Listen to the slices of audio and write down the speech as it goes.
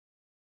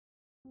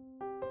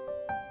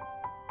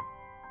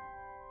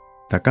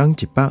逐天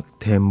一百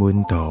天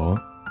文图，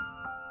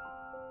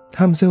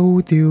探索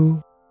宇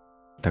宙。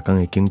逐天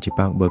会经一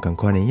百无同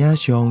款的影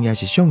像，也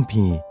是相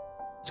片，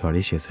带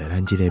你熟悉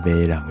咱这个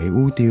迷人的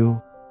宇宙。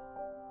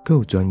更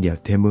有专业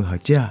天文学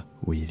者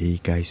为你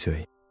解说。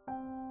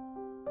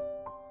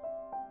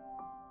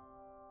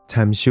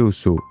参首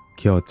士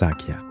去予閘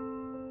去矣。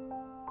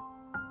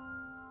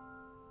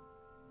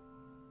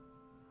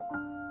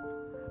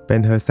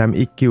编號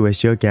319的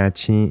小行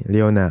星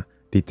里奥娜，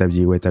伫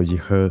12月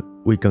12號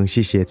為光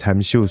實時參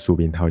首士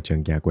面頭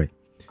前行過，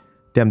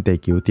踮地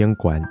球頂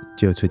懸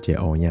照出一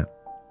個烏影。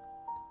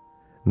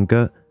毋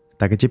過，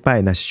大家這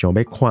擺若是想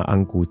要看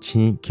紅巨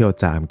星去予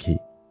閘去，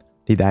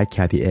你得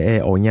徛佇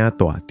下個烏影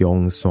帶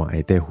中央線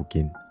下底附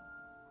近。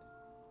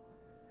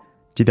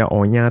這條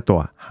烏影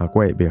帶行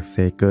過墨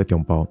西哥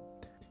中部，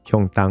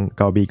向東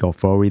到美國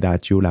佛羅里達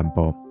州南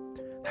部、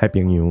太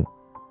平洋、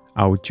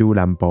歐洲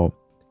南部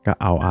甲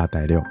歐亞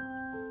大陸。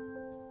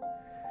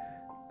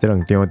這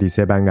兩張佇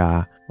西班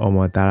牙歐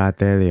莫達拉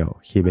德廖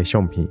翕的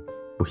相片，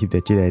有翕到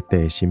這個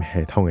地心系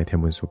統的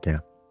天文事件。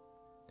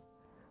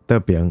倒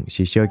邊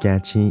是小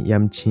行星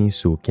掩星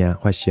事件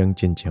發生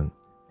進程，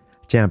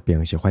正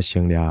邊是發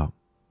生了後。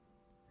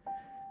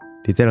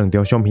佇這兩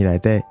張相片內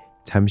底，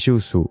參首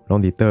士攏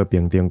佇倒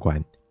邊頂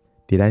懸，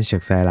佇咱熟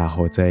悉啦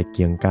號做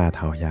鏡架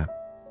頭遐。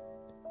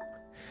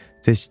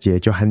這是一個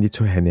足罕得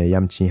出現的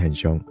掩星現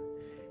象，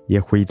伊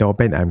的輝度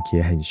變暗去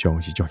的現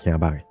象是足顯目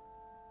的。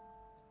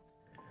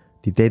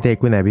佇短短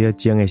幾若秒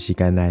鐘的時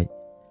間內，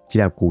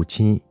這粒巨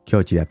星去予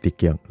一粒直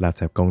徑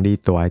60公里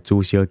大的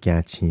主小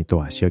行星帶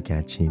小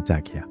行星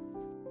閘去矣。